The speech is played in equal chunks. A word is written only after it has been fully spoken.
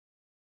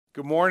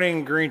Good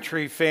morning, Green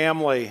Tree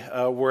family,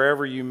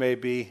 wherever you may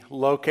be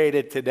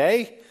located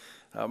today.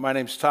 My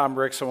name's Tom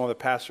Ricks. I'm one of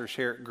the pastors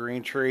here at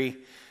Green Tree,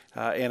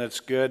 and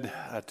it's good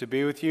to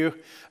be with you.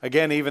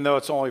 Again, even though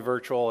it's only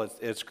virtual,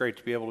 it's great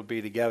to be able to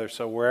be together.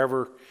 So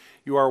wherever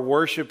you are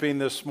worshiping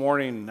this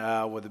morning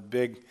with a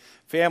big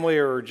family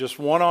or just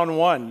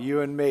one-on-one, you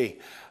and me,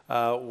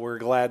 we're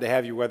glad to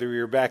have you, whether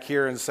you're back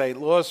here in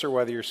St. Louis or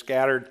whether you're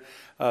scattered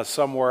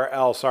somewhere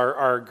else.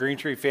 Our Green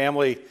Tree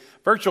family,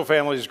 virtual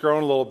family, has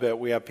grown a little bit.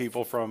 We have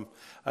people from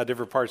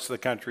different parts of the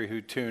country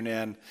who tune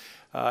in.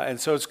 And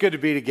so it's good to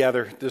be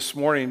together this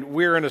morning.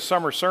 We're in a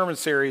summer sermon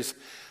series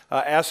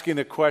asking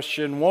the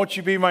question, won't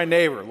you be my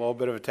neighbor? A little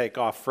bit of a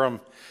takeoff from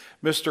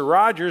Mr.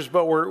 Rogers,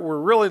 but we're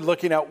really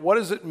looking at what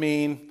does it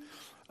mean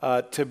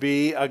to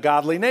be a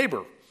godly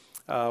neighbor.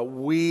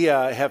 We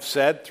have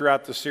said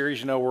throughout the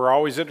series, we're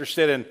always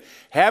interested in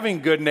having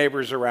good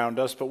neighbors around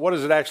us, but what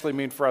does it actually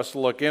mean for us to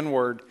look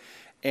inward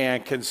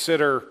and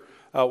consider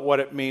what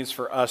it means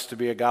for us to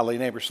be a godly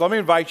neighbor? So let me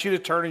invite you to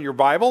turn in your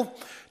Bible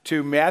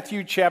to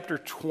Matthew chapter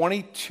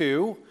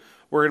 22.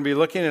 We're going to be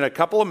looking in a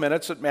couple of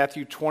minutes at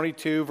Matthew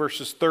 22,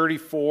 verses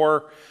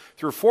 34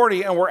 through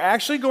 40, and we're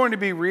actually going to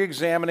be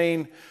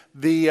re-examining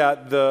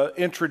the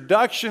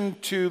introduction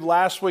to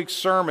last week's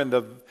sermon,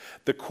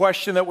 the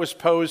question that was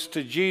posed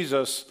to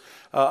Jesus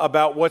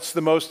about what's the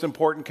most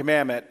important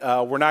commandment.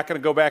 We're not going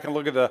to go back and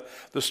look at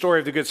the story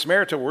of the Good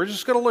Samaritan. We're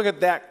just going to look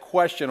at that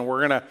question.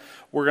 We're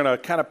going to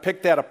kind of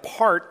pick that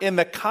apart in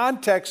the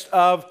context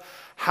of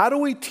how do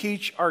we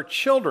teach our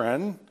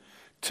children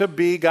to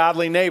be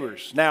godly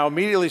neighbors. Now,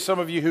 immediately, some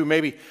of you who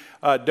maybe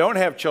don't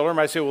have children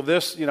might say, well,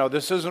 this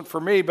isn't for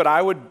me, but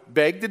I would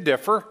beg to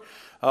differ.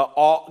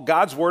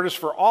 God's word is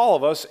for all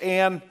of us,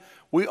 and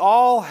we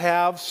all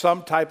have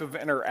some type of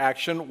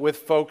interaction with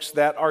folks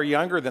that are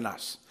younger than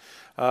us.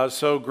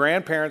 So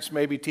grandparents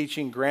may be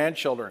teaching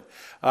grandchildren.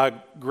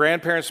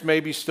 Grandparents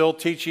may be still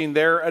teaching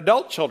their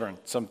adult children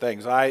some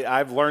things.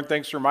 I've learned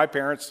things from my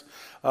parents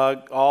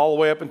all the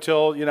way up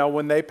until,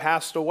 when they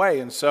passed away.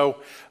 And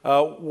so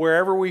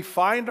wherever we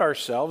find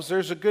ourselves,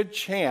 there's a good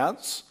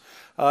chance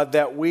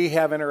that we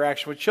have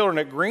interaction with children.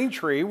 At Green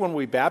Tree, when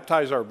we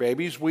baptize our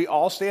babies, we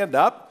all stand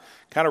up,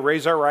 kind of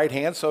raise our right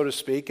hand, so to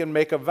speak, and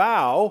make a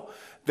vow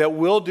that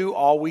we'll do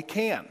all we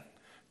can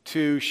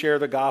to share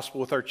the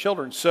gospel with our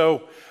children.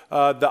 So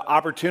the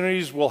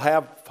opportunities we'll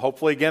have,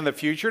 hopefully again in the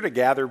future, to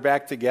gather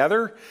back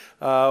together.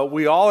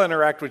 We all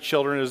interact with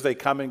children as they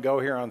come and go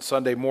here on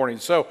Sunday morning.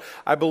 So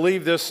I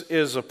believe this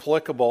is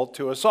applicable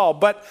to us all.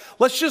 But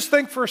let's just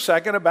think for a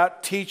second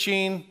about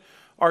teaching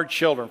our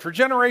children. For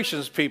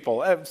generations,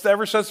 people,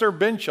 ever since there have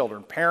been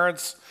children,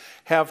 parents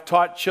have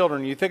taught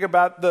children. You think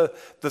about the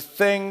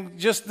thing,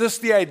 just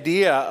the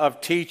idea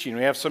of teaching.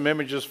 We have some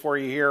images for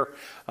you here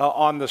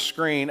on the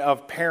screen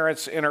of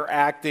parents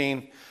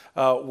interacting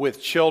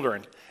with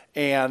children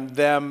and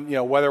them,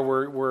 whether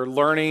we're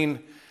learning,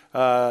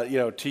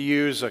 to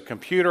use a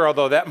computer,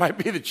 although that might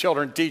be the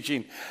children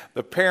teaching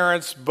the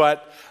parents,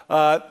 but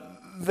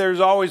there's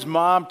always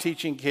mom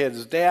teaching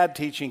kids, dad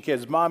teaching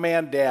kids, mom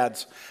and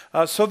dads.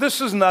 So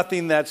this is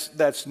nothing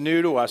that's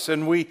new to us.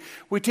 And we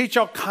teach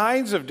all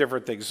kinds of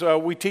different things.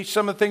 We teach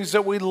some of the things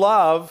that we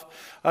love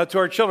to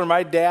our children.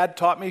 My dad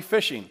taught me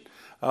fishing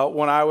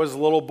when I was a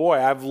little boy.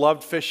 I've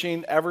loved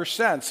fishing ever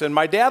since. And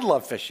my dad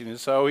loved fishing, and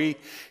so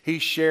he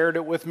shared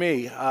it with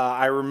me.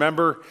 I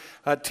remember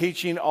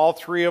teaching all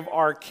three of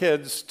our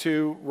kids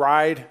to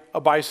ride a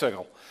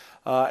bicycle.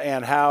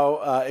 And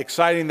how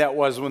exciting that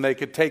was when they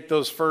could take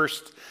those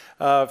first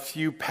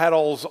few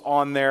pedals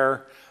on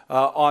their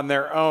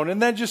own.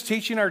 And then just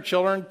teaching our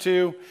children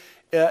to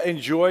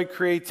enjoy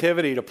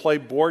creativity, to play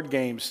board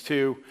games,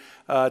 to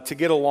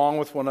get along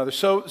with one another.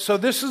 So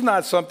this is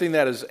not something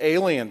that is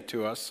alien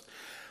to us.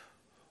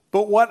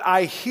 But what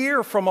I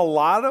hear from a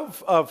lot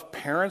of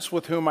parents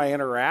with whom I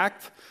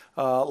interact,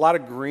 a lot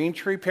of Green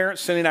Tree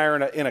parents, Cindy and I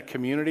are in a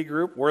community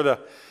group. We're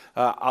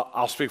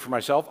I'll speak for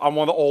myself. I'm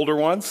one of the older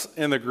ones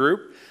in the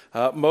group.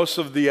 Most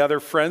of the other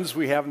friends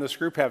we have in this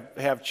group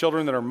have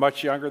children that are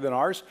much younger than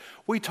ours.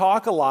 We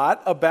talk a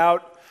lot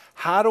about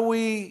how do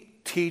we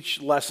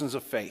teach lessons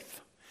of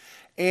faith.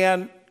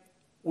 And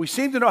we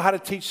seem to know how to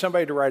teach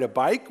somebody to ride a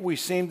bike. We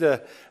seem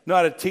to know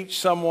how to teach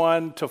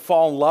someone to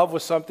fall in love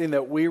with something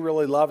that we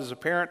really love as a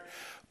parent.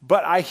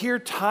 But I hear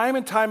time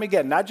and time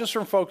again, not just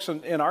from folks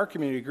in our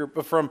community group,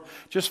 but from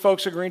just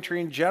folks at Green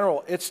Tree in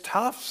general, it's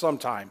tough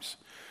sometimes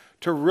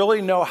to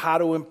really know how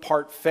to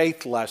impart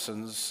faith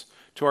lessons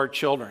to our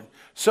children.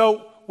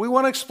 So we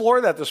want to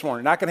explore that this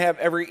morning. Not going to have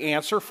every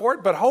answer for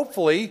it, but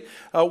hopefully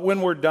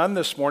when we're done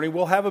this morning,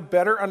 we'll have a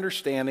better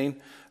understanding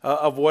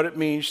of what it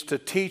means to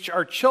teach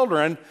our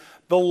children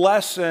the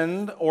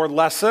lesson or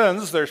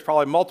lessons, there's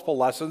probably multiple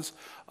lessons,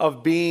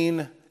 of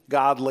being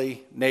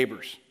godly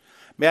neighbors.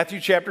 Matthew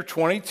chapter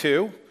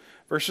 22,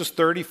 verses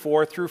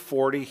 34 through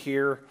 40,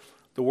 hear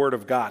the word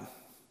of God.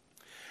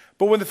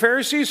 But when the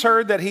Pharisees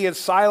heard that he had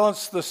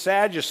silenced the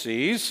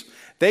Sadducees,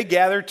 they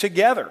gathered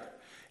together.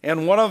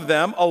 And one of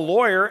them, a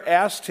lawyer,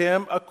 asked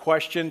him a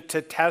question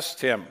to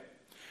test him.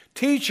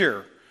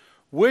 "Teacher,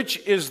 which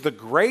is the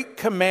great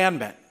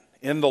commandment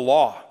in the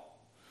law?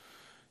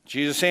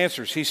 Jesus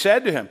answers, he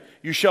said to him,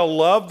 you shall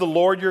love the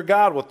Lord your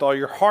God with all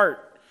your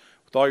heart,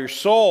 with all your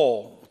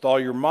soul, with all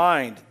your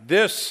mind.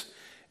 This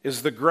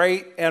is the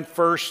great and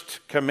first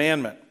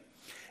commandment.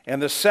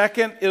 And the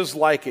second is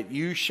like it.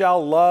 You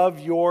shall love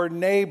your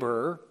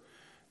neighbor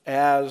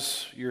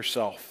as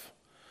yourself.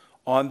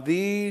 On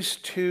these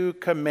two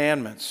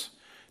commandments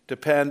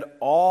depend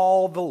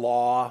all the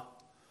law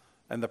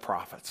and the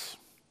prophets.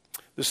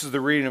 This is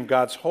the reading of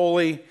God's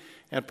holy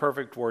and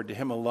perfect word. To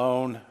him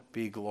alone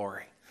be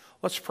glory.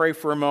 Let's pray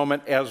for a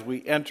moment as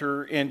we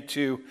enter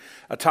into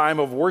a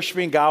time of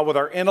worshiping God with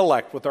our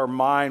intellect, with our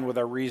mind, with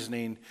our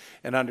reasoning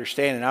and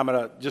understanding. I'm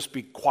going to just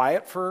be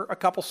quiet for a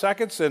couple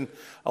seconds and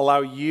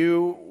allow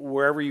you,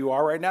 wherever you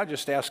are right now,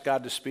 just ask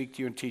God to speak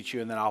to you and teach you,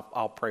 and then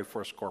I'll pray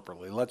for us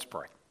corporately. Let's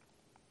pray.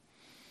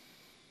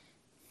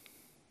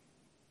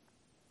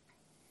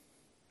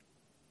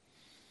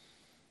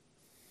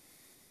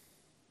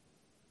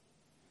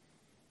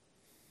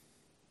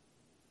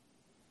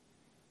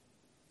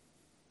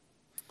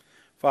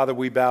 Father,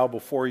 we bow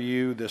before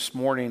you this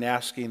morning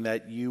asking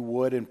that you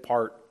would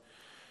impart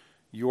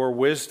your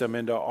wisdom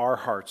into our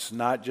hearts,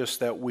 not just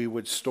that we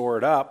would store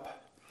it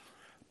up,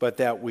 but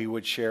that we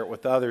would share it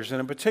with others. And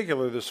in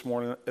particular this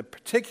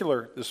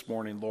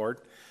morning,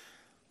 Lord,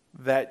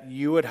 that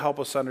you would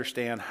help us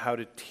understand how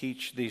to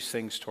teach these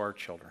things to our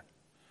children.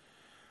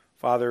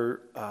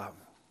 Father,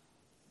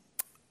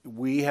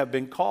 we have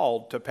been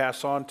called to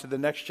pass on to the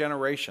next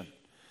generation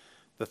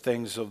the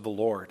things of the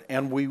Lord.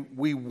 And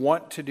we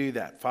want to do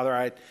that. Father,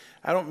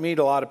 I don't meet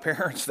a lot of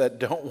parents that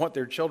don't want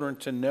their children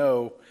to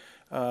know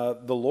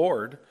the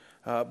Lord,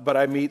 but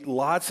I meet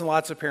lots and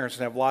lots of parents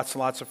and have lots and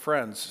lots of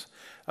friends.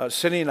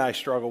 Cindy and I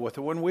struggle with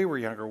it when we were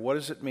younger. What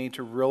does it mean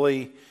to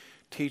really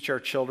teach our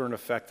children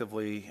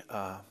effectively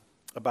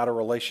about a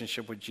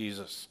relationship with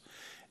Jesus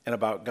and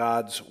about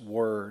God's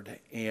word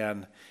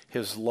and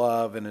his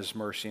love and his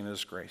mercy and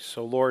his grace?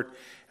 So Lord,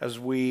 as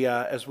we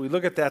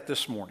look at that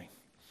this morning,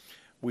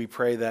 we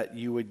pray that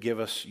you would give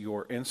us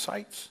your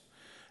insights,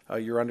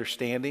 your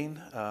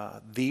understanding,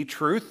 the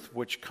truth,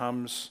 which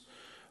comes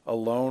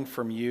alone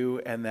from you,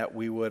 and that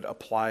we would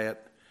apply it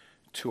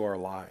to our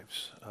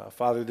lives.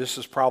 Father, this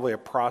is probably a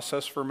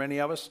process for many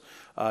of us,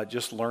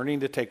 just learning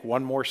to take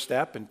one more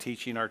step in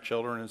teaching our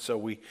children. And so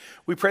we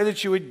pray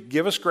that you would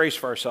give us grace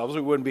for ourselves.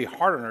 We wouldn't be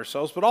hard on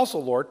ourselves, but also,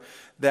 Lord,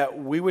 that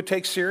we would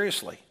take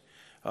seriously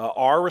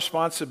our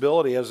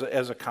responsibility as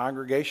a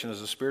congregation,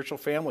 as a spiritual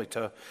family,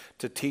 to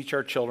teach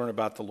our children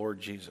about the Lord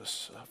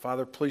Jesus.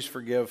 Father, please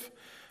forgive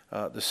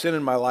the sin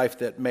in my life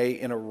that may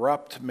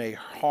interrupt, may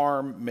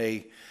harm,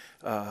 may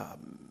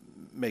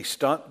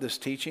stunt this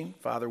teaching.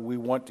 Father, we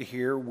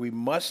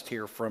must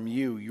hear from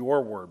you,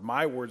 your word.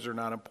 My words are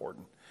not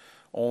important,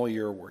 only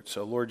your word.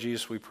 So, Lord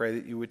Jesus, we pray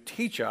that you would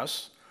teach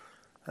us,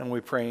 and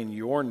we pray in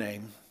your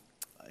name.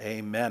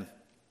 Amen.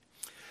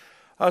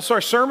 So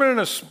our sermon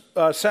in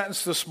a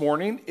sentence this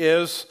morning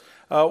is,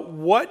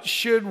 what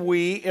should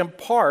we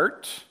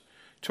impart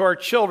to our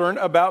children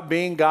about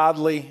being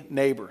godly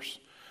neighbors?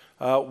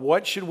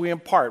 What should we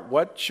impart?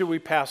 What should we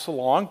pass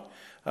along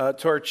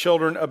to our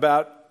children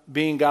about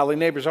being godly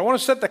neighbors? I want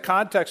to set the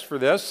context for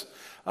this.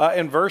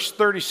 In verse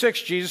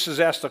 36, Jesus is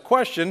asked a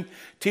question,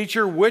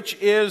 teacher, which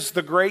is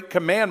the great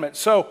commandment?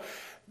 So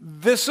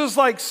this is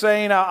like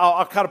saying,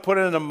 I'll kind of put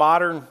it in a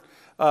modern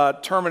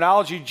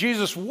terminology,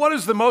 Jesus, what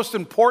is the most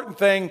important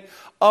thing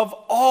of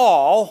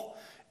all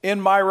in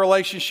my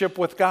relationship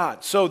with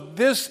God? So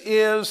this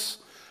is,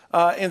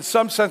 in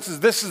some senses,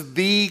 this is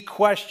the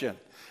question.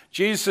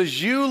 Jesus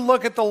says, you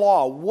look at the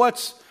law,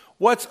 what's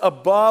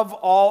above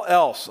all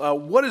else?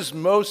 What is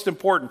most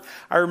important?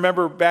 I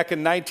remember back in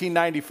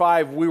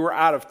 1995, we were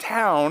out of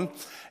town,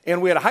 and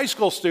we had a high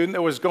school student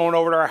that was going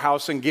over to our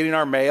house and getting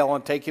our mail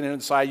and taking it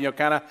inside,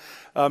 kind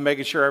of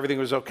making sure everything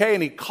was okay.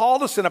 And he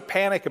called us in a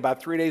panic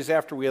about 3 days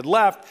after we had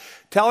left,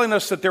 telling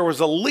us that there was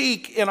a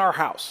leak in our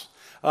house,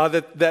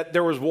 that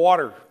there was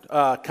water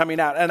coming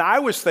out. And I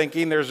was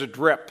thinking there's a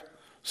drip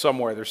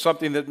somewhere. There's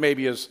something that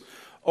maybe is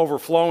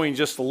overflowing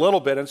just a little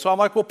bit. And so I'm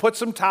like, well, put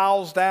some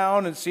towels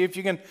down and see if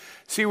you can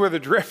see where the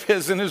drip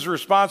is. And his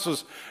response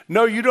was,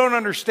 no, you don't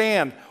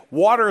understand.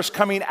 Water is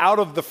coming out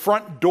of the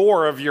front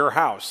door of your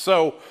house.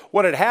 So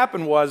what had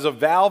happened was a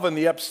valve in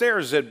the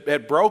upstairs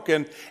had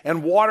broken,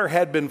 and water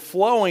had been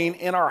flowing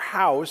in our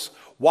house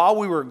while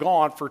we were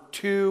gone for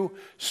 2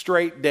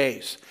 straight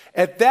days.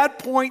 At that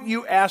point,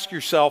 you ask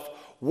yourself,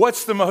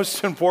 what's the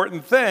most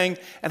important thing,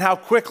 and how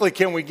quickly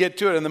can we get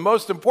to it? And the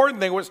most important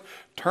thing was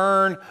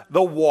turn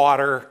the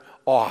water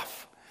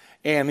off.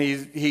 And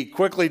he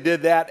quickly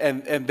did that,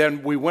 and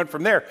then we went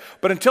from there.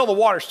 But until the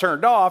water's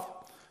turned off,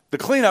 the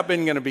cleanup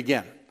isn't going to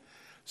begin.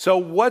 So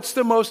what's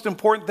the most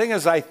important thing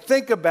as I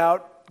think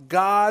about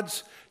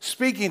God's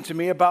speaking to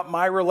me about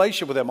my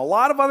relationship with him? A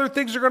lot of other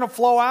things are going to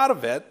flow out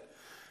of it,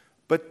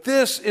 but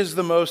this is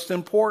the most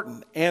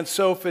important. And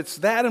so if it's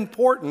that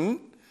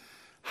important,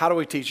 how do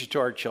we teach it to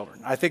our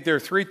children? I think there are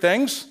 3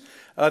 things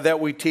that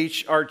we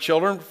teach our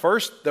children.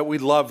 First, that we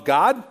love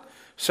God.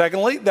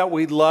 Secondly, that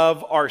we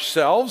love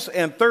ourselves.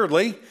 And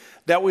thirdly,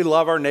 that we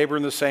love our neighbor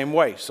in the same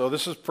way. So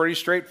this is pretty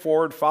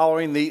straightforward,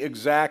 following the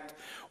exact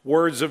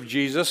words of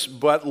Jesus,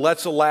 but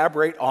let's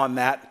elaborate on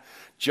that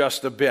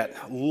just a bit.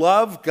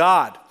 Love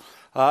God.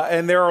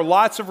 And there are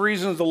lots of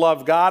reasons to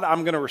love God.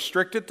 I'm going to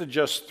restrict it to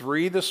just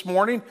 3 this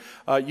morning.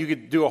 You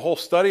could do a whole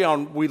study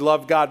on we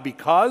love God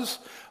because,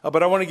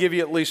 but I want to give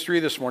you at least 3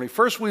 this morning.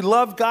 First, we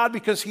love God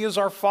because He is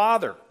our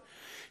Father.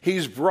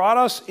 He's brought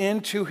us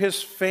into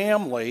His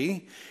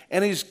family,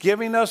 and He's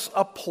giving us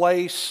a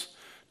place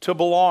to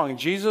belong.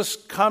 Jesus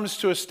comes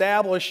to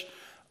establish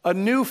a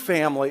new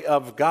family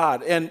of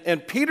God.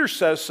 And Peter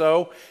says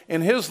so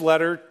in his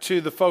letter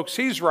to the folks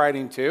he's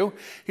writing to.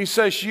 He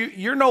says,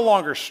 you're no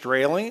longer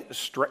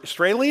strangers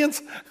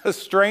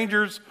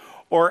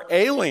or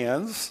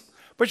aliens,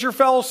 but you're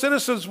fellow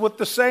citizens with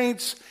the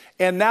saints.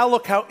 And now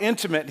look how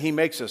intimate he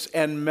makes us.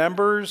 And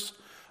members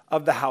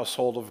of the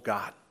household of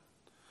God.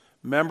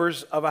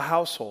 Members of a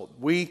household.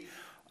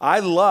 I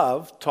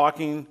love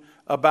talking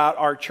about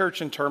our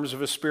church in terms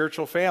of a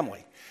spiritual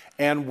family.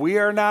 And we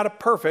are not a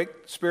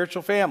perfect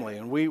spiritual family.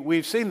 And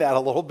we've seen that a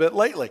little bit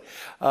lately.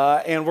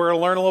 And we're going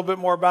to learn a little bit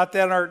more about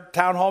that in our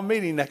town hall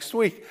meeting next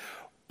week.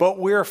 But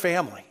we're a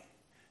family.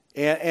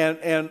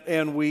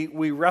 And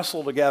we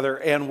wrestle together,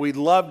 and we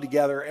love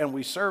together, and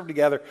we serve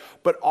together.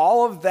 But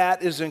all of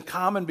that is in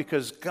common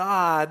because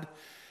God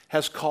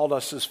has called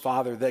us His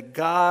Father. That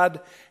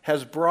God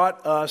has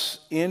brought us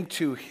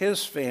into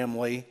His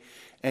family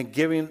and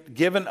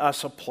given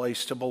us a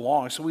place to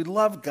belong. So we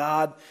love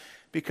God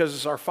because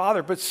it's our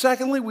Father. But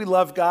secondly, we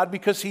love God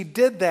because He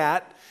did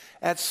that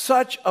at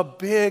such a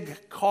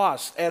big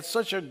cost, at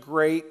such a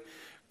great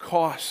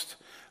cost.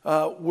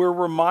 We're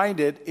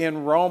reminded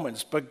in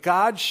Romans, but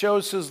God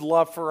shows His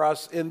love for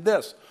us in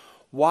this.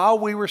 While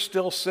we were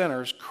still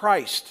sinners,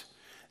 Christ,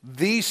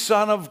 the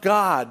Son of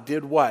God,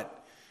 did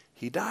what?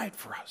 He died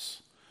for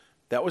us.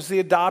 That was the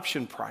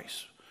adoption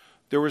price.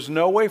 There was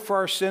no way for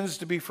our sins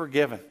to be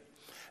forgiven.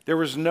 There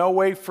was no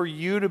way for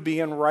you to be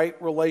in right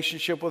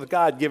relationship with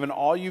God, given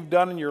all you've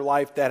done in your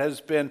life that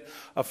has been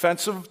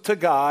offensive to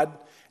God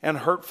and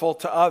hurtful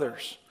to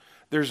others.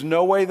 There's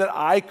no way that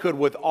I could,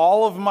 with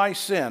all of my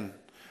sin,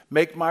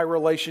 make my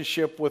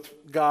relationship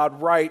with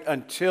God right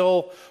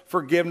until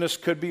forgiveness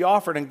could be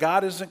offered. And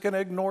God isn't going to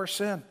ignore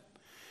sin.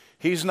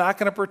 He's not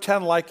going to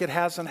pretend like it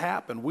hasn't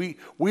happened. We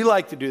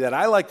like to do that.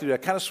 I like to do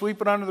that. Kind of sweep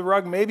it under the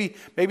rug. Maybe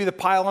the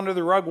pile under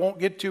the rug won't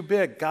get too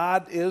big.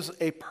 God is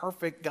a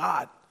perfect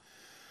God.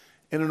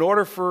 And in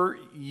order for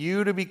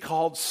you to be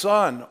called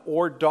son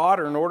or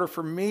daughter, in order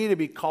for me to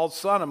be called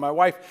son and my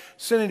wife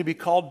Cindy to be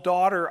called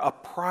daughter, a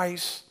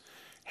price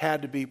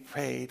had to be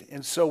paid.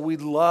 And so we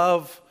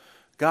love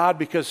God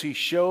because He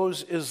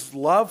shows His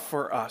love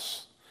for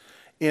us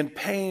in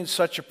paying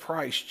such a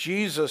price.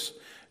 Jesus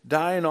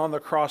dying on the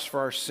cross for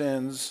our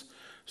sins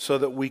so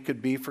that we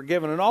could be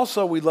forgiven. And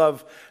also we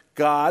love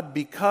God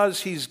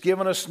because He's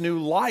given us new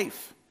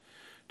life,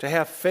 to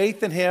have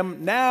faith in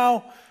Him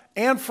now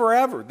and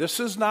forever.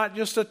 This is not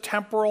just a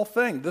temporal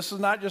thing. This is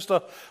not just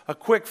a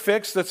quick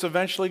fix that's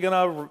eventually going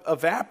to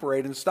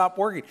evaporate and stop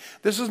working.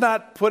 This is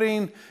not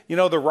putting,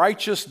 the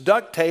righteous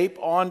duct tape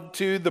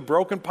onto the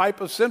broken pipe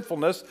of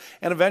sinfulness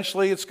and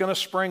eventually it's going to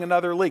spring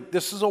another leak.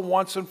 This is a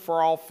once and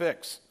for all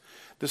fix.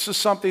 This is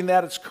something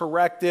that is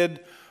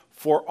corrected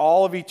for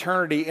all of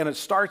eternity, and it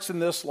starts in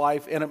this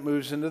life and it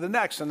moves into the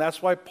next. And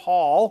that's why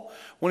Paul,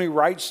 when he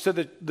writes to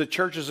the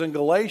churches in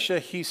Galatia,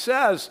 he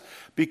says,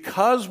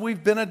 because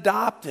we've been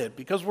adopted,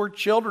 because we're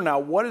children now,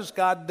 what has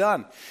God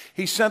done?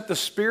 He sent the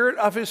Spirit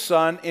of His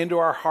Son into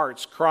our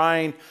hearts,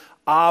 crying,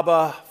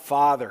 Abba,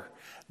 Father.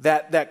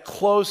 That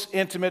close,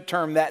 intimate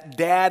term, that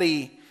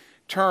daddy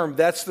term,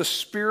 that's the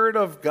Spirit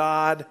of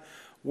God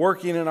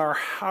working in our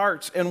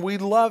hearts, and we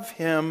love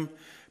Him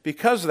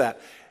because of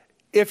that.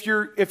 If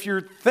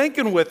you're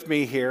thinking with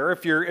me here,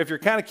 if you're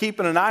kind of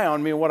keeping an eye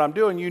on me and what I'm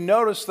doing, you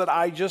notice that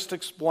I just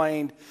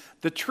explained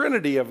the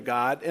Trinity of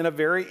God in a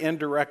very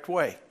indirect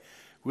way.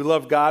 We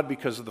love God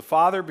because of the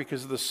Father,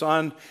 because of the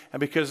Son, and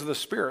because of the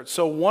Spirit.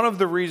 So one of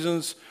the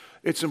reasons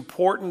it's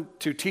important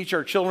to teach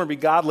our children to be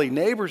godly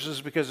neighbors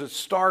is because it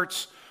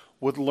starts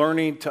with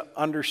learning to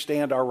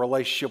understand our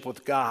relationship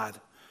with God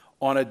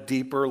on a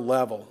deeper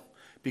level.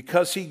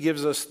 Because He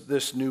gives us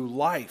this new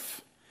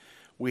life,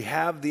 we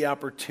have the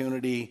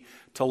opportunity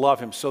to love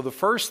Him. So the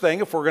first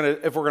thing, if we're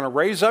going to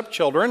raise up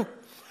children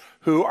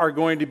who are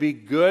going to be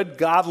good,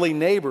 godly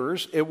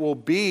neighbors, it will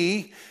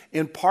be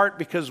in part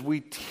because we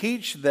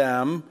teach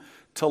them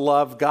to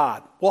love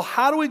God. Well,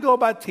 how do we go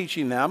about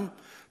teaching them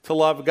to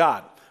love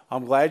God?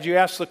 I'm glad you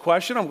asked the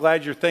question. I'm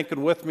glad you're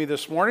thinking with me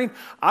this morning.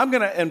 I'm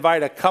going to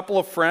invite a couple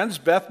of friends,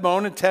 Beth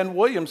Moan and Ten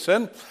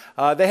Williamson.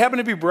 They happen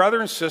to be brother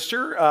and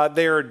sister.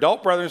 They are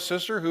adult brother and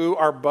sister who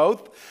are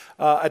both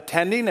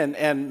attending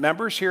and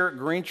members here at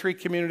Green Tree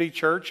Community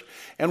Church.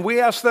 And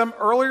we asked them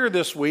earlier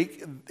this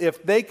week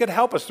if they could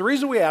help us. The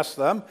reason we asked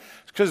them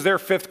is because they're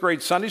fifth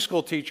grade Sunday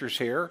school teachers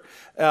here.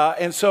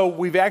 And so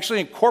we've actually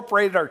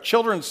incorporated our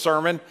children's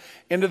sermon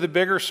into the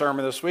bigger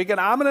sermon this week. And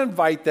I'm going to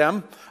invite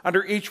them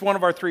under each one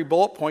of our 3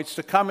 bullet points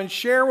to come and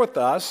share with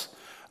us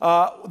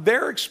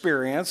their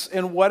experience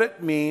and what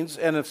it means.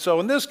 And if so,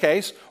 in this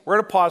case, we're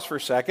going to pause for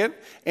a second.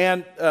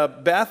 And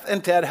Beth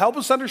and Ted, help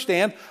us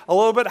understand a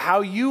little bit how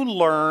you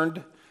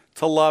learned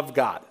to love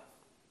God.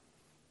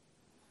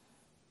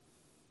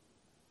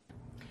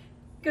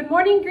 Good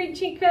morning, Green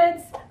Tree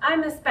Kids. I'm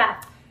Miss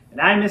Beth. And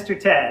I'm Mr.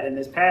 Ted, and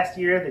this past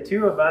year, the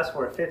 2 of us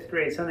were 5th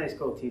grade Sunday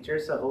school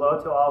teachers, so hello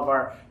to all of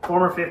our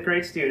former 5th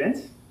grade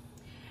students.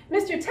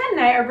 Mr. Ted and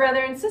I are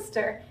brother and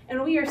sister,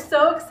 and we are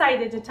so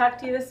excited to talk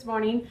to you this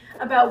morning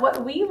about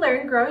what we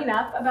learned growing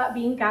up about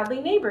being godly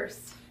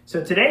neighbors.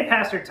 So today,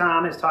 Pastor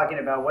Tom is talking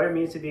about what it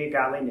means to be a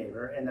godly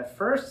neighbor, and the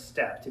first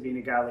step to being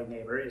a godly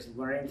neighbor is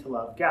learning to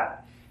love God.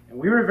 And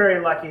we were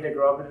very lucky to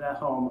grow up in a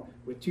home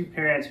with 2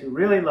 parents who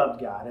really loved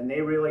God, and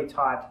they really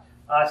taught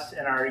us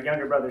and our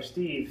younger brother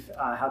Steve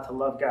how to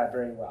love God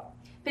very well.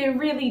 They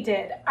really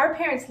did. Our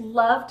parents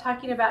loved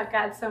talking about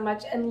God so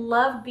much and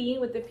loved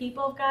being with the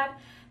people of God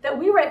that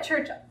we were at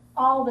church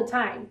all the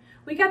time.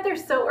 We got there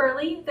so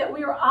early that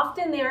we were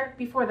often there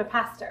before the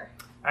pastor.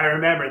 I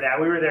remember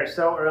that. We were there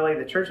so early.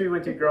 The church we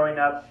went to growing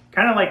up,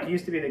 kind of like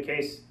used to be the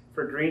case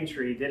for Green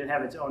Tree, didn't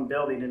have its own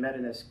building and met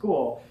in a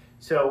school.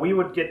 So we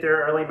would get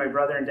there early, my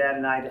brother and dad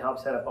and I, to help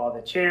set up all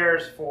the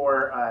chairs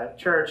for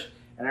church.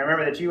 And I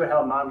remember that you would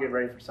help Mom get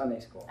ready for Sunday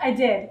school. I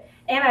did.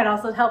 And I'd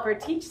also help her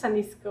teach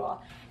Sunday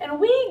school. And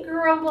we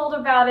grumbled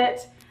about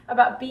it,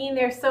 about being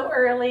there so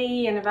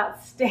early and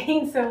about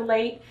staying so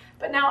late.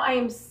 But now I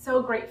am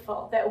so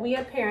grateful that we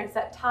have parents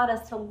that taught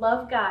us to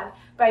love God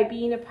by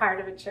being a part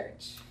of a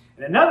church.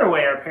 And another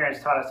way our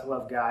parents taught us to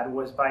love God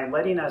was by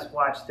letting us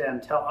watch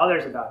them tell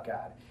others about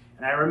God.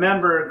 And I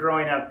remember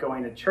growing up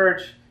going to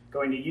church,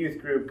 going to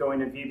youth group, going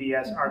to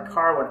VBS. Our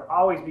car would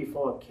always be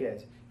full of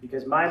kids,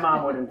 because my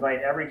mom would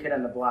invite every kid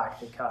on the block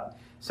to come.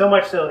 So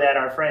much so that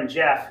our friend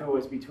Jeff, who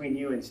was between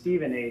you and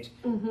Stephen age,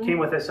 came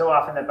with us so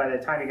often that by the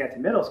time he got to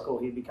middle school,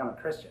 he'd become a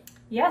Christian.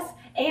 Yes,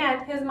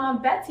 and his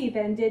mom Betsy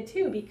then did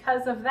too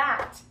because of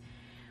that.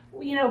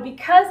 You know,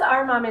 because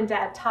our mom and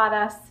dad taught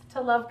us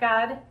to love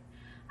God,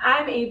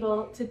 I'm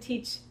able to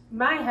teach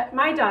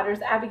my daughters,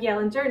 Abigail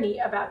and Journey,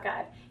 about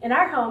God. In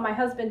our home, my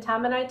husband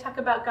Tom and I talk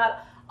about God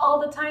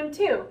all the time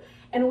too.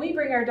 And we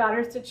bring our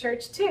daughters to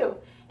church too.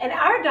 And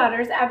our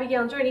daughters,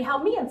 Abigail and Journey,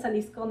 help me in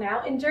Sunday school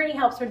now, and Journey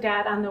helps her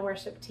dad on the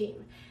worship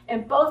team.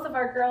 And both of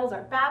our girls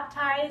are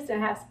baptized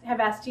and have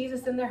asked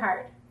Jesus in their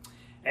heart.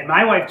 And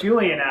my wife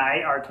Julie and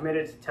I are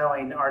committed to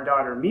telling our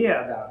daughter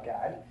Mia about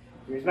God.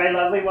 Here's my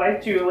lovely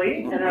wife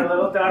Julie and our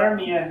little daughter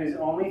Mia, who's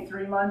only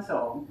 3 months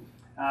old.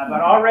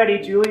 But already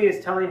Julie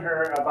is telling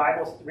her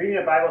reading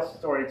a Bible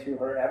story to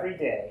her every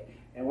day.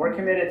 And we're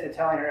committed to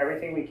telling her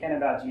everything we can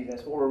about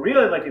Jesus. What we're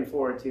really looking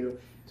forward to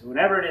is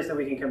whenever it is that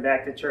we can come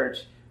back to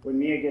church when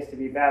Mia gets to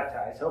be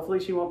baptized. Hopefully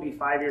she won't be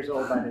 5 years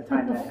old by the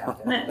time that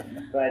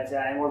happens. But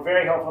and we're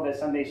very hopeful that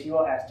someday she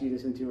will ask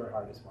Jesus into her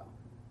heart as well.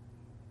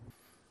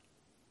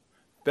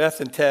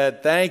 Beth and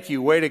Ted, thank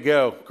you. Way to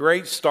go.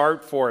 Great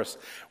start for us.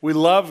 We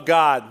love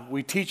God.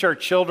 We teach our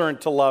children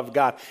to love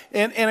God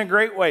in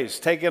great ways,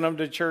 taking them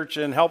to church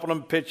and helping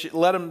them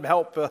let them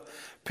help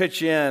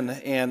pitch in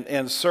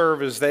and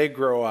serve as they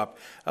grow up.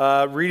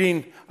 I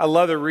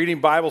love the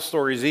reading Bible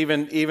stories,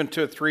 even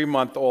to a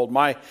 3-month-old.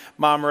 My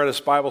mom read us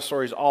Bible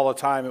stories all the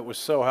time. It was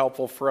so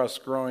helpful for us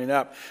growing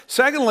up.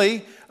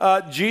 Secondly,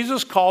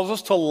 Jesus calls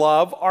us to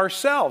love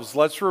ourselves.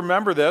 Let's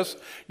remember this.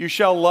 You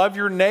shall love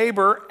your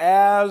neighbor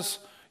as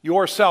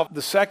yourself.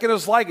 The second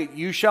is like it.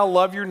 You shall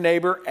love your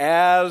neighbor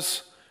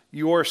as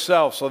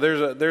yourself. So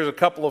there's a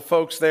couple of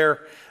folks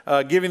there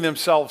giving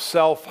themselves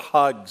self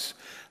hugs.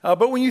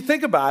 But when you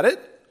think about it,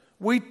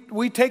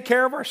 we take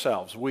care of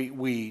ourselves.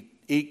 We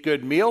eat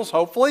good meals,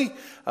 hopefully.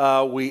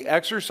 We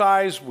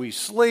exercise. We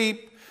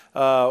sleep.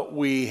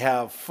 We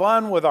have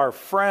fun with our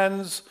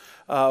friends.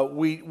 There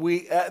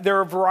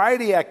are a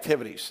variety of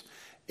activities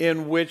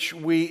in which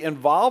we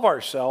involve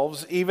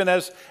ourselves, even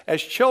as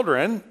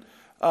children,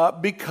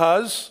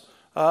 because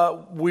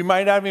we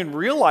might not even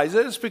realize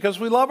it. It's because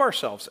we love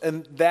ourselves.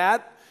 And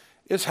that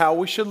is how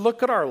we should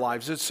look at our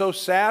lives. It's so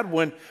sad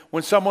when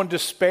someone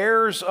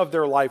despairs of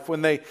their life,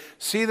 when they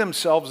see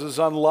themselves as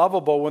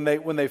unlovable, when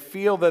they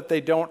feel that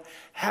they don't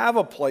have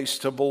a place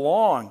to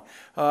belong,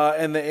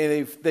 and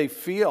they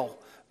feel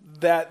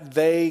that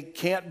they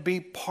can't be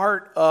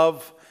part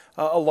of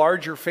a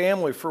larger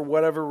family for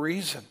whatever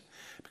reason.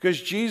 Because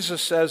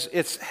Jesus says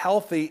it's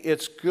healthy,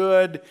 it's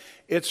good,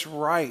 it's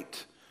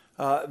right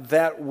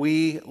that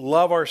we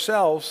love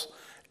ourselves.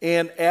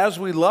 And as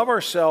we love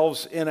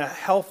ourselves in a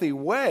healthy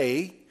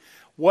way,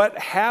 what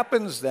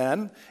happens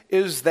then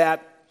is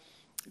that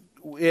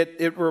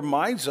it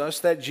reminds us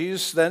that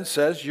Jesus then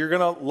says you're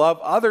going to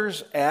love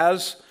others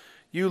as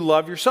you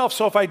love yourself.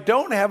 So if I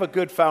don't have a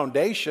good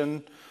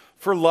foundation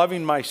for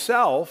loving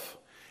myself,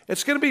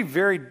 it's going to be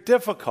very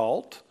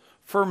difficult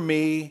for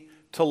me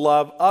to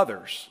love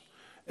others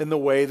in the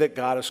way that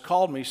God has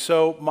called me.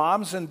 So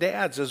moms and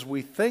dads, as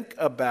we think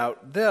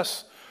about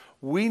this,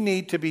 we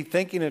need to be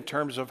thinking in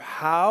terms of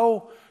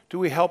how do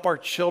we help our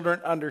children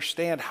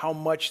understand how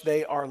much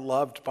they are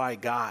loved by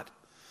God?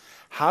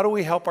 How do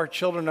we help our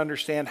children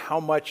understand how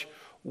much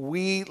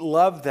we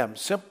love them?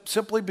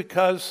 Simply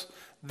because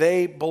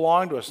they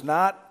belong to us.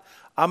 Not,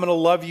 I'm going to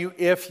love you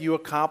if you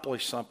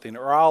accomplish something,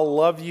 or I'll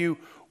love you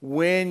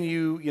when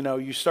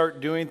you start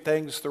doing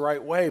things the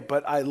right way,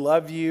 but I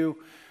love you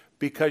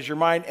because you're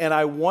mine, and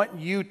I want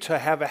you to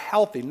have a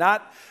healthy,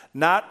 not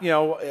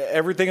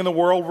everything in the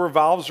world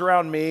revolves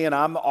around me, and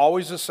I'm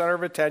always the center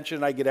of attention,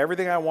 and I get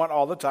everything I want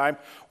all the time.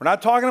 We're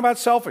not talking about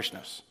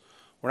selfishness.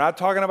 We're not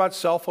talking about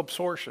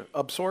self-absorption.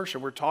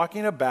 We're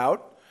talking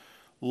about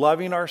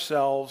loving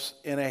ourselves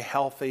in a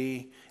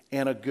healthy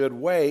and a good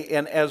way.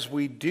 And as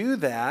we do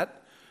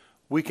that,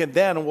 we can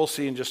then, and we'll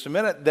see in just a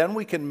minute, then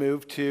we can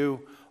move to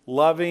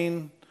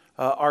loving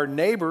our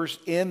neighbors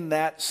in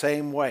that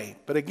same way.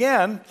 But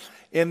again,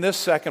 in this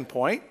second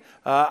point,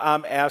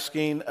 I'm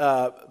asking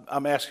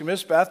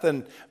Miss Beth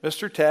and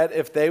Mr. Ted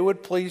if they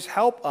would please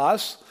help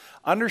us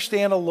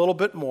understand a little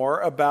bit more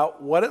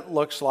about what it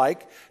looks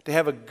like to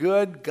have a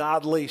good,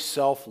 godly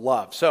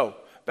self-love. So,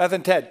 Beth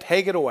and Ted,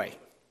 take it away.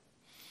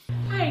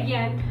 Hi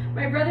again.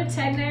 My brother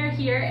Ted and I are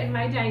here in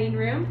my dining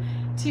room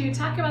to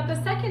talk about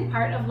the second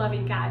part of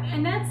loving God,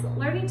 and that's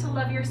learning to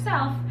love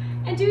yourself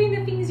and doing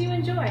the things you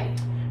enjoy.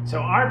 So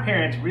our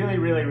parents really,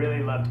 really,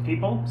 really loved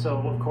people. So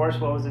of course,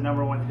 what was the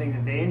number one thing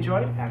that they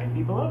enjoyed? Having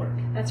people over.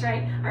 That's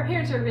right. Our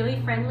parents were really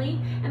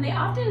friendly, and they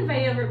often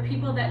invited over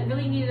people that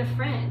really needed a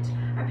friend.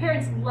 Our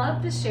parents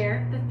loved to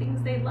share the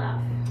things they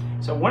love.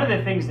 So one of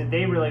the things that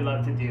they really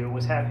loved to do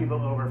was have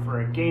people over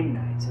for a game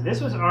night. So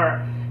this was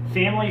our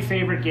family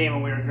favorite game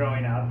when we were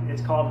growing up.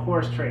 It's called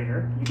Horse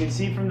Trader. You can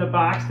see from the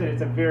box that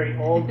it's a very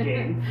old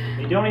game.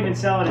 They don't even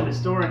sell it in the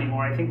store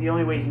anymore. I think the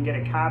only way you can get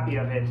a copy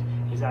of it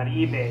is on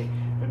eBay.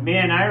 But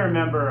man, I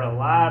remember a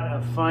lot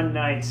of fun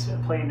nights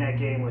playing that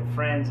game with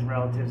friends and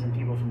relatives and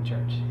people from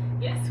church.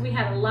 Yes, we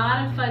had a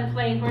lot of fun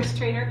playing Horse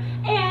Trader,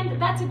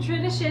 and that's a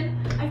tradition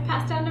I've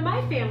passed down to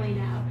my family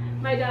now.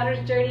 My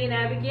daughters Journey and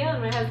Abigail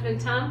and my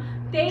husband Tom,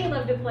 they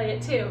love to play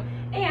it too.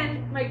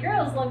 And my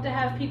girls love to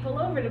have people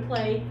over to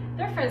play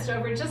their friends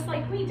over just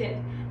like we did.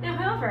 Now,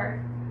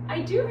 however,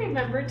 I do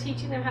remember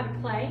teaching them how to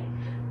play,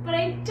 but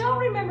I don't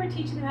remember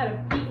teaching them how to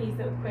beat me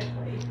so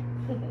quickly.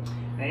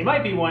 Now you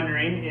might be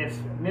wondering, if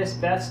Miss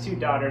Beth's two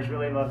daughters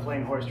really love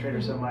playing Horse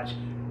Trader so much,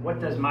 what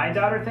does my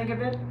daughter think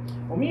of it?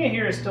 Well, Mia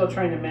here is still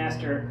trying to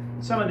master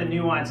some of the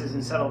nuances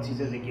and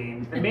subtleties of the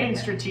game. The main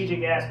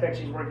strategic aspect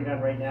she's working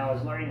on right now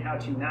is learning how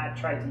to not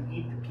try to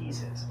eat the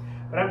pieces.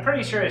 But I'm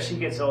pretty sure as she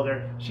gets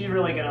older, she's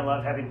really going to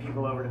love having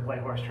people over to play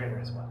Horse Trader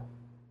as well.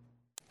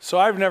 So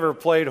I've never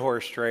played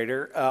Horse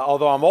Trader,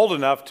 although I'm old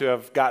enough to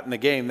have gotten the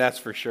game, that's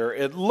for sure.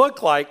 It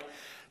looked like,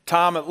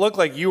 Tom,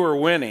 you were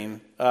winning.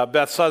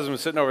 Beth's husband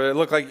was sitting over there. It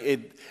looked like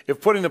if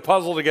putting the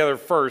puzzle together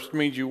first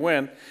means you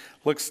win,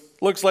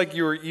 looks like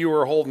you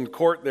were holding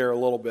court there a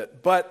little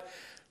bit. But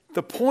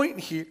the point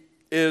here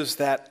is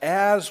that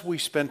as we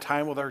spend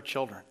time with our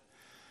children,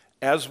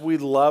 as we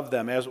love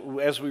them, as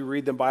we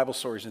read them Bible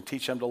stories and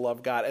teach them to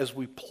love God, as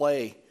we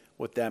play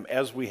with them,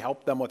 as we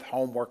help them with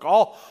homework,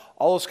 all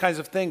those kinds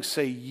of things,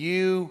 say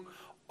you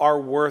are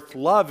worth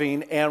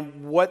loving.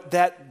 And what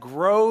that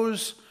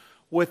grows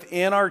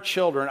within our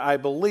children, I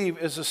believe,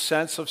 is a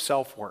sense of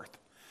self-worth,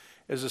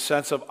 is a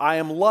sense of I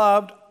am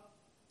loved,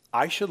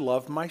 I should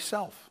love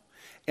myself.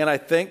 And I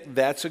think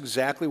that's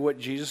exactly what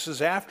Jesus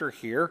is after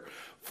here.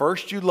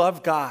 First, you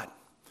love God.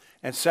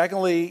 And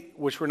secondly,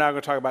 which we're now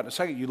going to talk about in a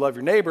second, you love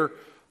your neighbor.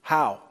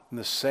 How? In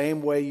the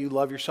same way you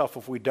love yourself.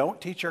 If we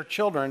don't teach our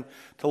children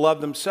to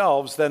love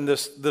themselves, then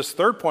this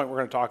third point we're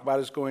going to talk about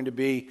is going to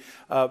be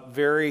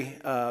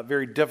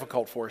very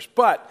difficult for us.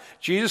 But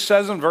Jesus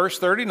says in verse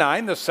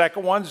 39, the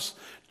second one's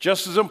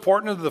just as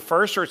important as the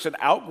first, or it's an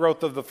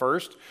outgrowth of the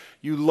first.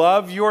 You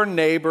love your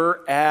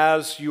neighbor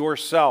as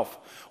yourself.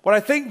 What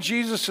I think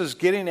Jesus is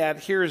getting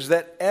at here is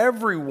that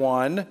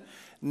everyone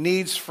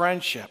needs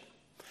friendship.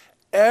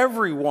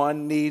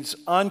 Everyone needs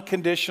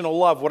unconditional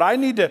love. What I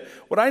need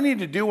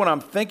to do when I'm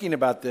thinking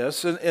about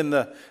this, in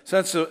the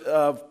sense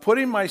of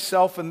putting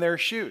myself in their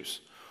shoes,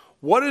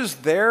 what is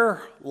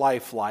their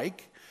life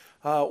like?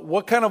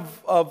 What kind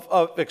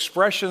of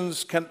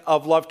expressions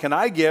of love can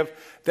I give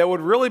that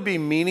would really be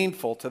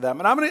meaningful to them?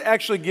 And I'm going to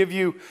actually give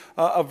you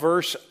a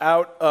verse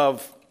out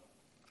of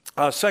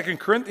 2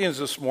 Corinthians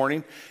this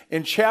morning.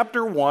 In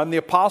chapter 1, the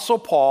Apostle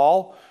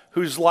Paul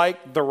who's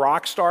like the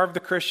rock star of the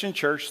Christian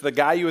church, the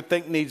guy you would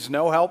think needs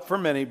no help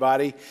from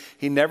anybody.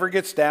 He never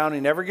gets down. He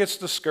never gets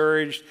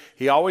discouraged.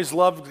 He always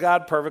loved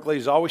God perfectly.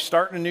 He's always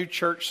starting a new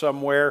church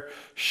somewhere.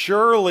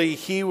 Surely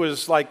he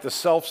was like the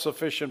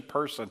self-sufficient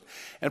person.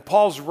 And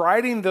Paul's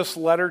writing this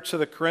letter to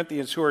the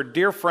Corinthians, who are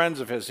dear friends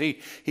of his.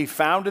 He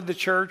founded the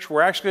church.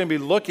 We're actually going to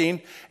be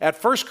looking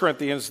at 1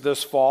 Corinthians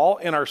this fall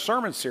in our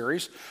sermon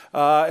series.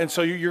 And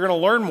so you're going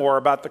to learn more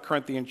about the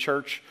Corinthian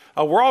church.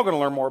 We're all going to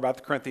learn more about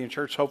the Corinthian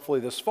church, hopefully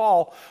this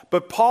fall.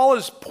 But Paul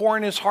is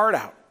pouring his heart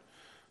out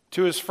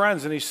to his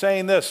friends, and he's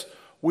saying this: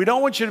 we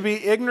don't want you to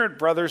be ignorant,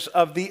 brothers,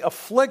 of the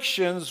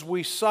afflictions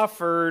we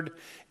suffered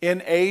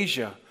in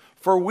Asia.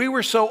 For we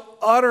were so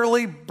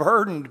utterly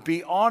burdened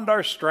beyond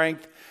our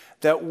strength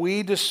that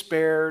we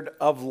despaired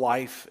of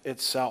life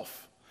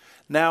itself.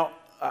 Now,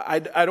 I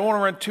don't want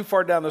to run too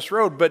far down this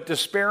road, but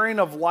despairing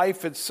of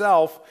life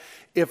itself,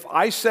 if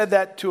I said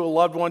that to a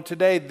loved one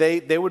today,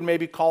 they would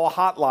maybe call a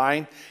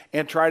hotline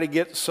and try to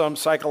get some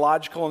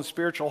psychological and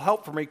spiritual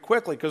help for me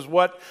quickly, because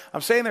what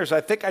I'm saying there is I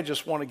think I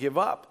just want to give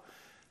up.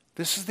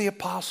 This is the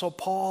Apostle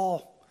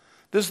Paul.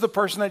 This is the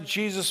person that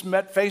Jesus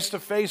met face to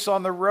face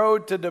on the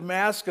road to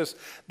Damascus.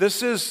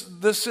 This is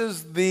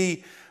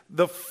the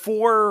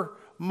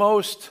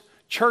foremost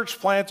church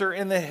planter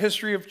in the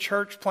history of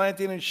church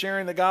planting and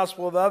sharing the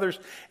gospel with others.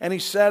 And he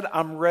said,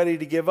 I'm ready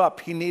to give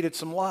up. He needed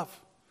some love.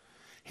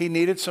 He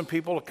needed some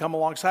people to come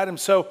alongside him.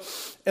 So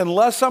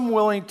unless I'm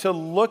willing to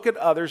look at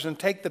others and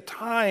take the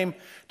time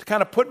to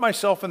kind of put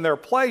myself in their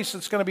place,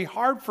 it's going to be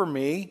hard for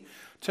me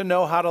to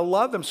know how to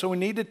love them. So we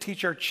need to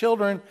teach our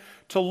children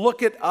to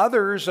look at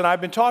others. And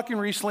I've been talking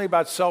recently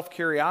about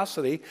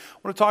self-curiosity. I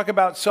want to talk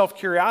about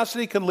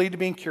self-curiosity can lead to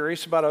being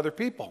curious about other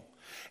people.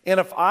 And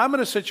if I'm in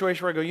a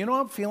situation where I go,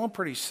 I'm feeling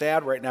pretty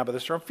sad right now about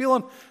this, or I'm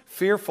feeling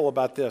fearful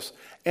about this,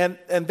 and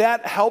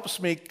that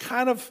helps me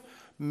kind of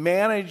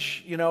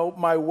manage,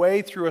 my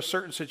way through a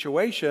certain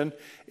situation,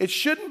 it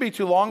shouldn't be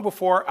too long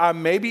before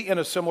I'm maybe in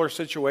a similar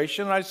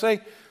situation and I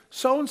say,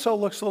 so-and-so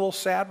looks a little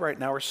sad right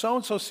now, or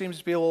so-and-so seems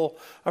to be a little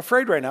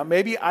afraid right now.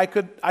 Maybe I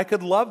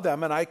could love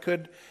them and I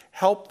could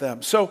help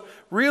them. So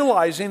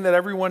realizing that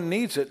everyone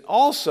needs it.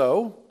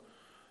 Also,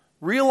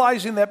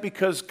 realizing that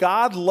because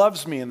God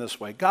loves me in this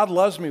way, God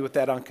loves me with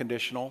that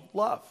unconditional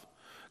love.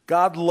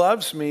 God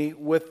loves me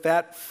with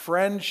that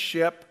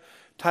friendship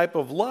type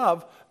of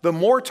love. The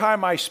more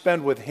time I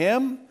spend with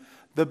him,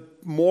 the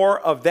more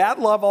of that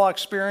love I'll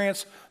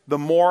experience, the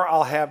more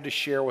I'll have to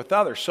share with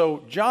others.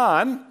 So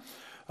John,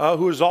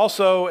 who is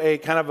also a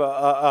kind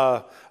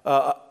of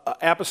a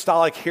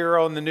apostolic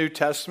hero in the New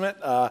Testament,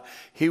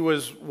 he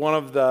was one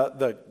of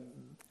the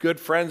good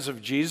friends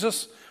of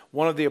Jesus,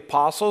 one of the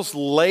apostles.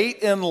 Late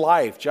in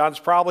life, John's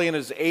probably in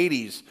his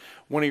 80s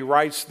when he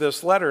writes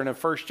this letter. And in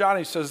 1 John,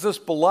 he says, this,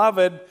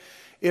 beloved,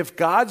 if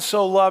God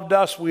so loved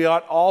us, we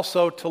ought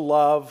also to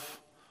love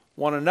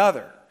one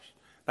another.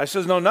 I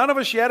says, no, none of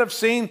us yet have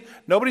seen,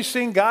 nobody's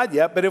seen God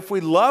yet, but if we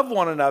love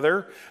one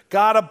another,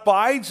 God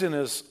abides in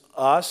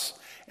us,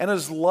 and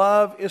his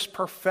love is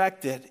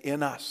perfected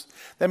in us.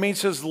 That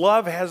means his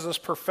love has this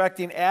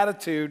perfecting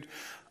attitude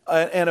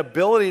and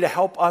ability to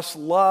help us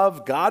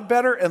love God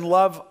better and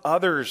love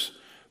others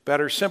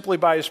better simply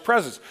by his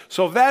presence.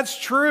 So if that's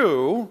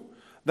true,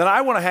 then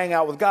I want to hang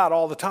out with God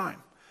all the time.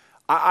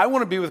 I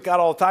want to be with God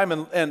all the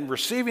time and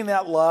receiving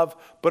that love,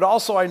 but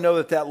also I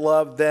know that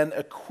love then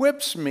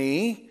equips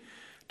me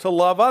to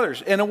love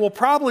others. And it will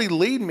probably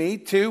lead me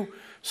to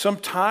some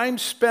time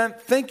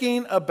spent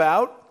thinking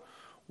about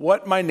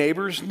what my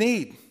neighbors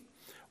need,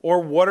 or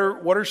what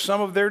are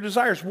some of their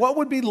desires. What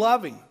would be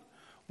loving?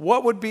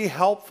 What would be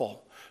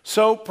helpful?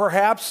 So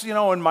perhaps,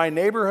 in my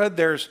neighborhood,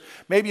 there's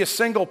maybe a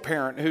single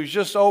parent who's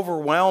just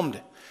overwhelmed.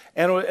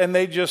 And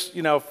they just,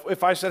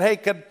 if I said, hey,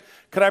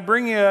 could I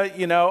bring you,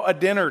 a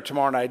dinner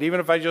tomorrow night, even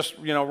if I just,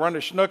 run to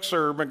Schnucks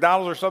or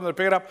McDonald's or something to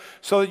pick it up,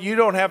 so that you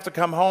don't have to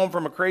come home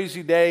from a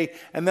crazy day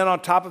and then on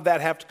top of that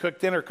have to cook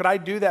dinner. Could I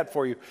do that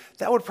for you?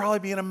 That would probably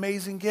be an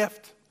amazing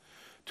gift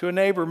to a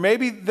neighbor.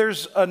 Maybe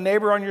there's a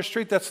neighbor on your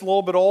street that's a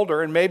little bit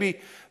older, and maybe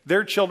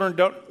their children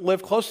don't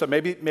live close to them.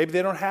 Maybe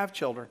they don't have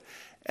children.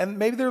 And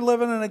maybe they're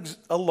living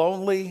a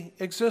lonely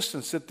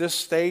existence at this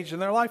stage in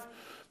their life.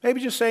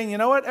 Maybe just saying,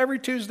 every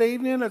Tuesday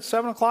evening at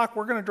 7 o'clock,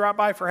 we're going to drop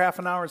by for half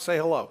an hour and say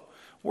hello.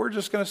 We're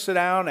just going to sit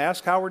down,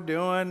 ask how we're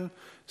doing,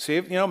 see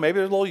if, maybe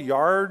there's a little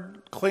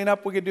yard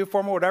cleanup we could do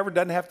for them or whatever. It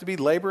doesn't have to be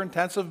labor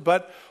intensive,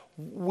 but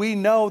we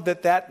know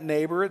that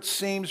neighbor, it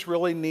seems,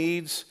 really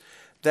needs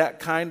that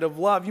kind of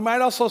love. You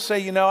might also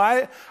say,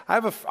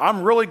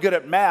 I'm really good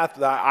at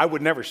math. I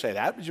would never say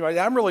that, but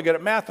I'm really good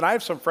at math, and I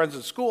have some friends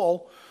at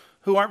school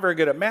who aren't very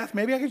good at math.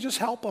 Maybe I could just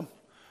help them.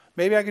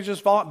 Maybe I could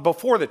just volunteer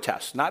before the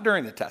test, not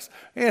during the test,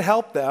 and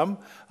help them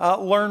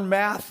learn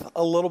math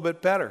a little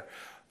bit better.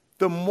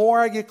 The more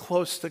I get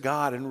close to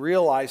God and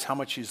realize how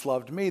much he's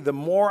loved me, the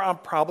more I'm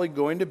probably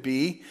going to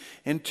be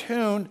in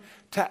tune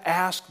to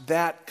ask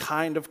that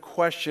kind of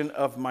question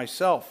of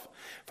myself.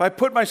 If I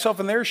put myself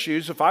in their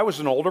shoes, if I was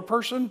an older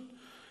person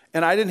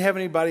and I didn't have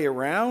anybody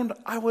around,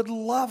 I would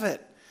love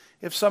it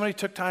if somebody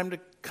took time to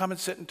come and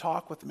sit and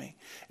talk with me.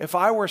 If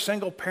I were a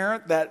single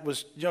parent that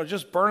was,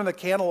 just burning the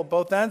candle at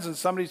both ends, and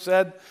somebody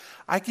said,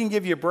 I can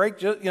give you a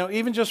break,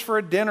 even just for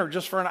a dinner,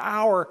 just for an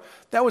hour,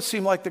 that would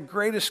seem like the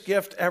greatest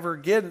gift ever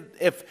given.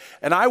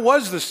 And I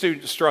was the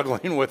student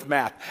struggling with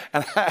math,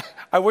 and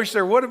I wish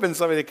there would have been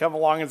somebody that come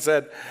along and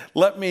said,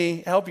 let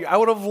me help you. I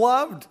would have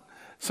loved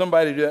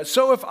somebody to do that.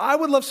 So if I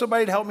would love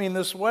somebody to help me in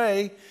this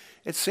way,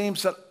 it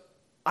seems that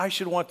I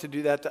should want to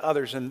do that to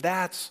others, and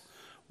that's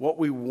what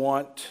we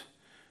want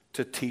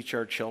to teach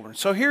our children.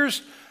 So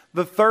here's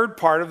the third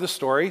part of the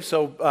story.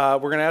 So we're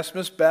going to ask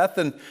Miss Beth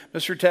and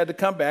Mr. Ted to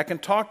come back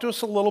and talk to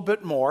us a little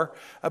bit more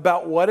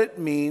about what it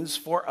means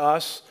for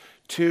us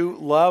to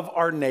love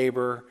our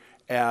neighbor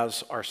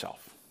as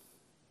ourselves.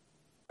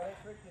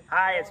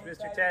 Hi, it's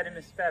Mr. Ted and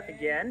Miss Beth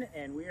again,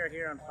 and we are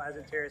here on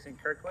Plaza Terrace in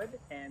Kirkwood,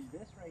 and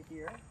this right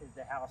here is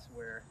the house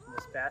where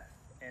Miss Beth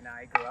and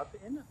I grew up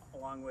in,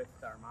 along with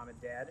our mom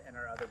and dad and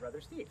our other brother,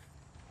 Steve.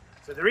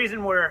 So the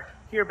reason we're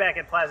here back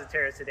at Plaza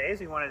Terrace today is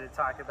we wanted to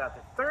talk about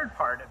the third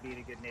part of being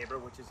a good neighbor,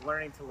 which is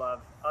learning to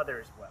love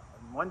others well.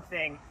 And one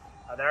thing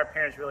that our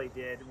parents really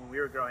did when we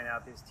were growing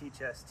up is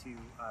teach us to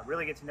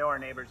really get to know our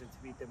neighbors and to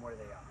meet them where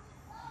they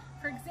are.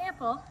 For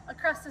example,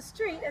 across the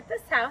street at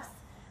this house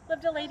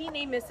lived a lady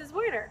named Mrs.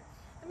 Werner.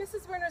 And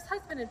Mrs. Werner's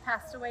husband had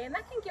passed away, and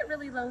that can get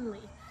really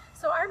lonely.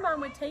 So our mom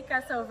would take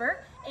us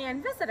over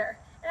and visit her.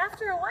 And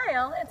after a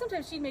while, and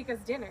sometimes she'd make us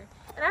dinner,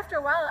 and after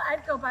a while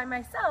I'd go by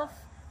myself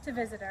to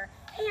visit her.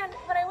 And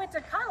when I went to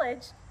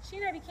college, she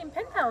and I became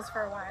pen pals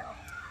for a while.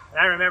 And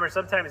I remember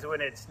sometimes when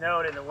it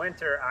snowed in the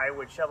winter, I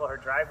would shovel her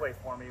driveway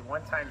for me.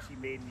 One time she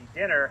made me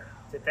dinner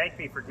to thank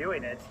me for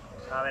doing it.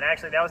 And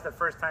actually that was the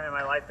first time in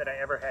my life that I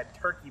ever had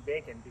turkey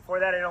bacon. Before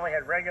that I only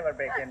had regular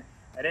bacon.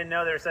 I didn't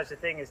know there was such a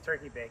thing as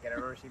turkey bacon. I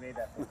remember she made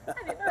that for me.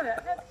 I didn't know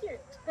that. That's cute.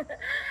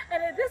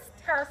 And at this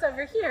house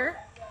over here,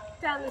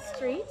 down the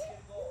street,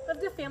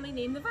 lived a family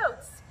named the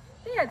Votes.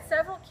 They had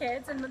several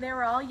kids, and they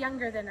were all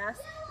younger than us.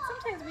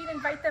 Sometimes we'd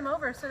invite them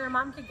over so their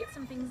mom could get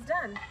some things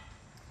done.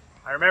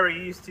 I remember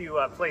you used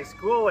to play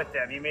school with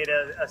them. You made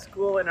a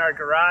school in our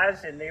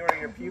garage, and they were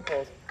your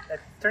pupils.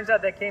 It turns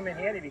out that came in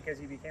handy because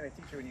you became a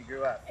teacher when you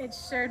grew up. It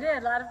sure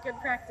did. A lot of good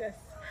practice.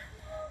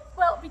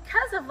 Well,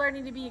 because of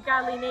learning to be a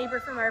godly neighbor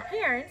from our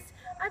parents,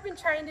 I've been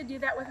trying to do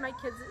that with my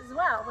kids as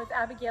well, with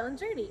Abigail and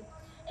Jody.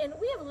 And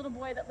we have a little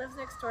boy that lives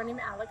next door named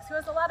Alex who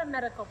has a lot of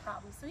medical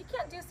problems, so he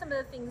can't do some of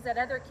the things that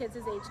other kids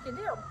his age can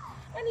do.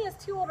 And he has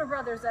two older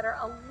brothers that are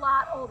a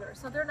lot older,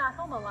 so they're not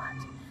home a lot.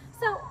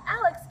 So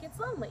Alex gets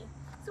lonely.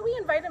 So we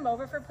invite him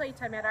over for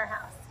playtime at our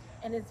house.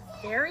 And his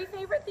very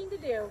favorite thing to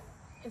do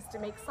is to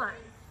make slime.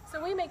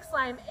 So we make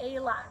slime a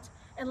lot.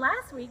 And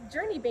last week,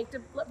 Journey baked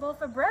a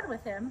loaf of bread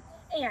with him.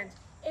 And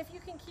if you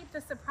can keep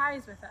the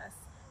surprise with us,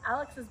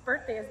 Alex's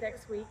birthday is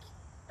next week,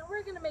 and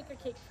we're going to make a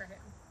cake for him.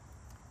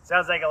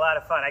 Sounds like a lot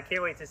of fun. I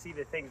can't wait to see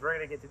the things we're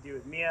going to get to do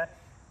with Mia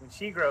when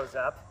she grows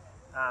up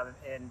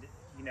and,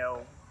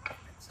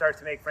 starts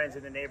to make friends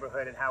in the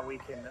neighborhood and how we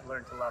can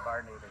learn to love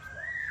our neighbors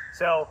well.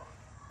 So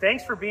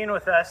thanks for being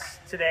with us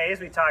today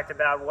as we talked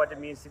about what it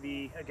means to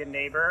be a good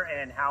neighbor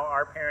and how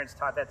our parents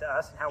taught that to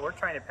us and how we're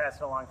trying to pass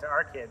it along to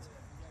our kids.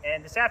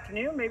 And this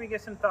afternoon, maybe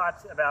get some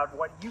thoughts about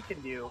what you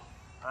can do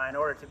in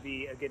order to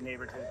be a good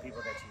neighbor to the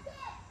people that you know.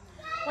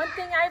 One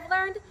thing I've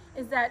learned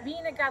is that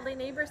being a godly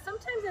neighbor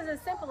sometimes is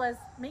as simple as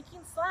making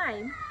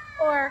slime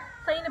or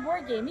playing a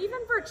board game, even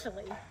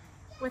virtually,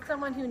 with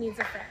someone who needs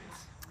a friend.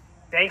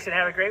 Thanks and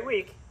have a great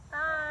week.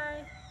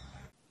 Bye.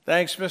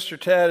 Thanks, Mr.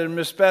 Ted and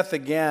Miss Beth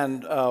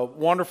again.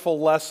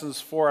 Wonderful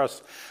lessons for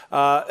us.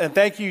 And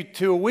thank you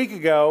to a week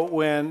ago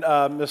when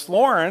Miss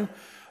Lauren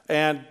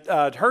and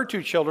her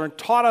two children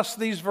taught us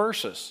these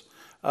verses.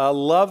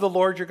 Love the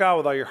Lord your God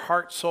with all your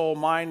heart, soul,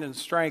 mind, and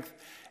strength,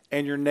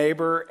 and your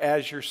neighbor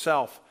as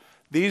yourself.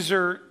 These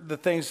are the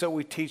things that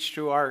we teach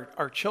to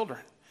our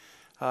children.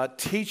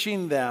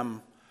 Teaching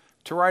them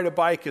to ride a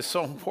bike is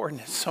so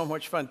important. It's so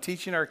much fun.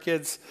 Teaching our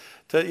kids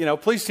to,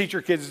 please teach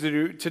your kids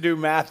to do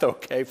math,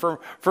 okay,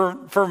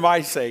 for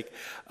my sake.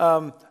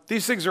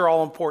 These things are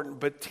all important,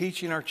 but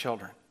teaching our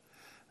children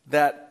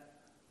that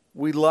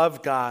we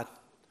love God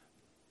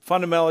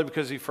fundamentally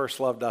because he first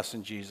loved us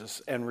in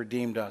Jesus and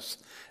redeemed us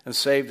and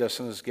saved us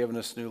and has given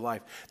us new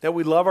life. That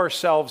we love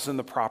ourselves in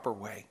the proper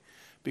way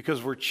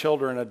because we're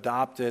children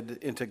adopted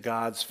into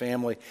God's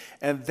family.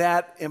 And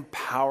that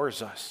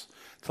empowers us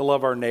to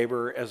love our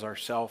neighbor as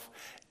ourselves.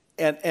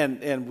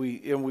 And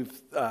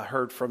we've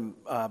heard from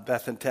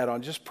Beth and Ted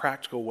on just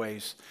practical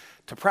ways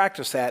to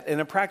practice that. And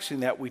in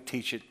practicing that, we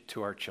teach it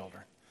to our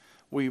children.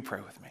 Will you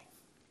pray with me?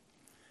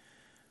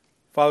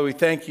 Father, we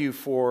thank you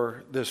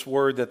for this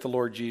word that the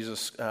Lord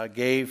Jesus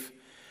gave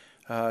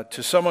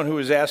to someone who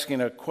was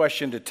asking a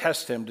question to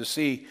test him, to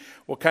see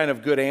what kind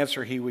of good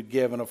answer he would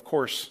give. And of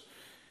course,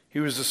 he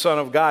was the Son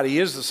of God. He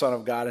is the Son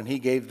of God, and he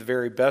gave the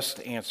very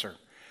best answer.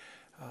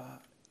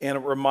 And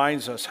it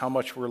reminds us how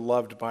much we're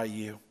loved by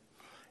you.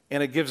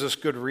 And it gives us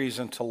good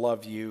reason to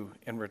love you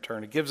in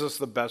return. It gives us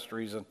the best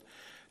reason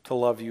to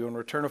love you in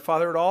return. And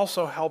Father, it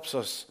also helps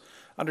us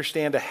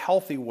understand a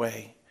healthy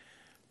way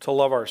to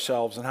love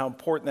ourselves and how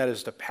important that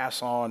is to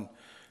pass on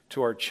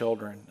to our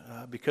children.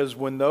 Because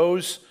when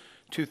those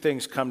two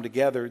things come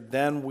together,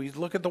 then we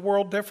look at the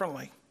world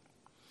differently.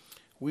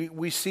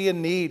 We see a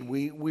need.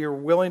 We are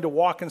willing to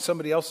walk in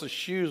somebody else's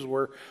shoes.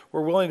 We're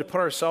willing to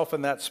put ourselves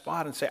in that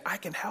spot and say, I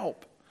can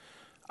help.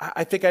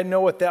 I think I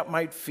know what that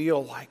might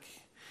feel like.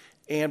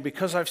 And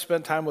because I've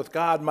spent time with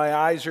God, my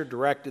eyes are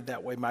directed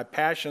that way. My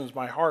passions,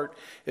 my heart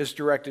is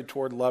directed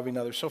toward loving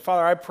others. So,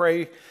 Father, I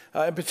pray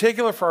in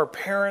particular for our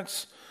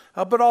parents,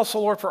 but also,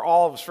 Lord, for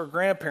all of us, for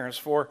grandparents,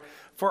 for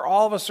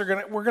all of us,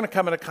 we're going to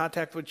come into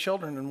contact with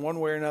children in one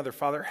way or another.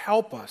 Father,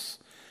 help us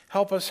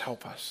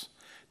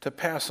to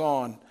pass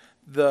on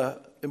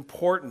the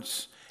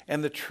importance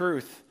and the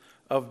truth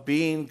of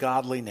being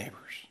godly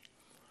neighbors.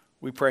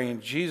 We pray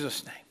in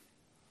Jesus' name.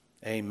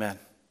 Amen.